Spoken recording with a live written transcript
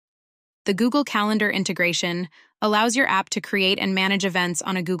The Google Calendar integration allows your app to create and manage events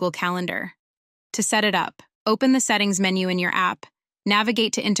on a Google Calendar. To set it up, open the Settings menu in your app,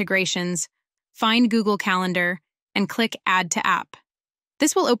 navigate to Integrations, find Google Calendar, and click Add to App.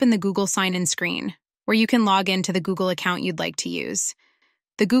 This will open the Google sign-in screen, where you can log into the Google account you'd like to use.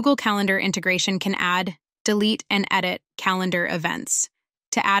 The Google Calendar integration can add, delete, and edit calendar events.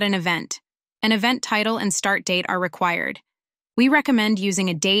 To add an event title and start date are required. We recommend using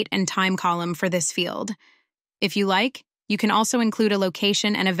a date and time column for this field. If you like, you can also include a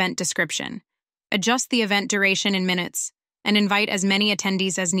location and event description. Adjust the event duration in minutes, and invite as many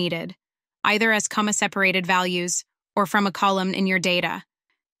attendees as needed, either as comma-separated values or from a column in your data.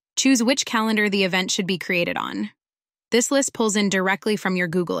 Choose which calendar the event should be created on. This list pulls in directly from your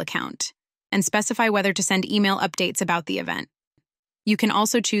Google account, and specify whether to send email updates about the event. You can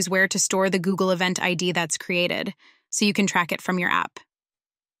also choose where to store the Google event ID that's created, so you can track it from your app.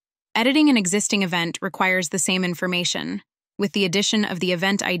 Editing an existing event requires the same information, with the addition of the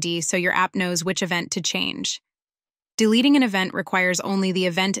event ID so your app knows which event to change. Deleting an event requires only the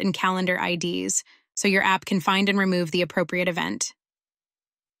event and calendar IDs, so your app can find and remove the appropriate event.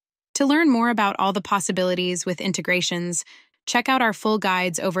 To learn more about all the possibilities with integrations, check out our full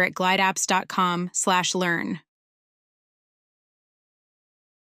guides over at glideapps.com/learn.